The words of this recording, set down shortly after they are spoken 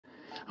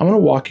I'm going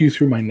to walk you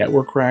through my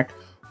network rack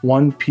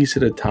one piece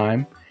at a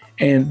time.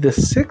 And the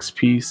sixth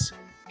piece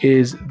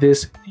is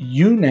this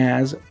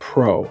UNAS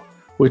Pro,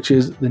 which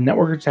is the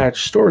network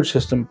attached storage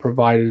system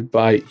provided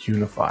by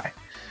UNIFI.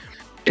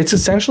 It's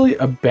essentially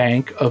a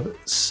bank of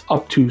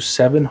up to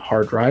 7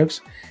 hard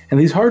drives, and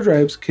these hard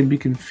drives can be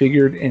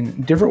configured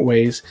in different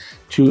ways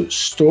to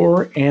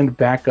store and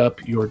back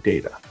up your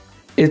data.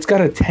 It's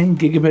got a 10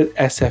 gigabit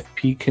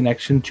SFP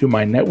connection to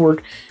my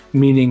network,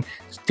 meaning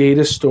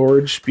data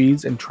storage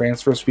speeds and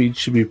transfer speeds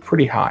should be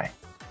pretty high.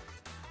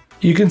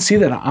 You can see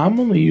that I'm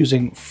only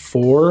using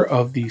 4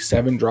 of the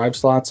 7 drive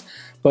slots,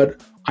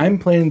 but I'm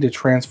planning to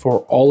transfer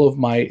all of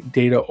my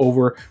data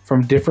over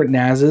from different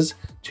NASs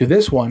to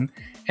this one,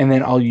 and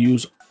then I'll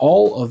use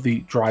all of the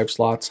drive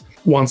slots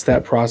once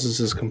that process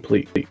is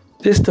complete.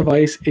 This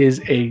device is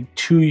a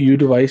 2U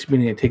device,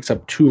 meaning it takes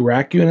up 2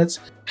 rack units,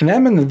 and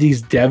that meant that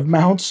these dev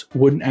mounts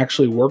wouldn't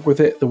actually work with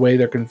it the way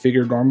they're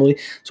configured normally,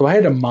 so I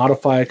had to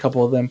modify a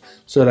couple of them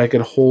so that I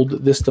could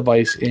hold this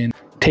device in,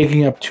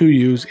 taking up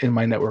 2Us in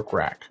my network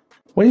rack.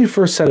 When you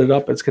first set it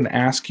up, it's going to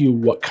ask you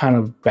what kind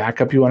of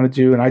backup you want to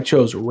do, and I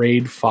chose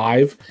RAID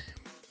 5.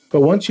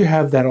 But once you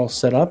have that all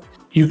set up,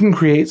 you can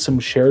create some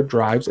shared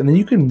drives, and then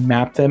you can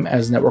map them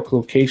as network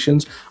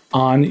locations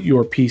on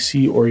your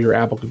PC or your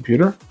Apple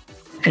computer.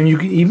 And you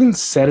can even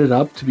set it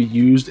up to be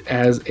used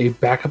as a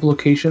backup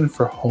location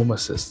for Home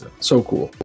Assistant. So cool.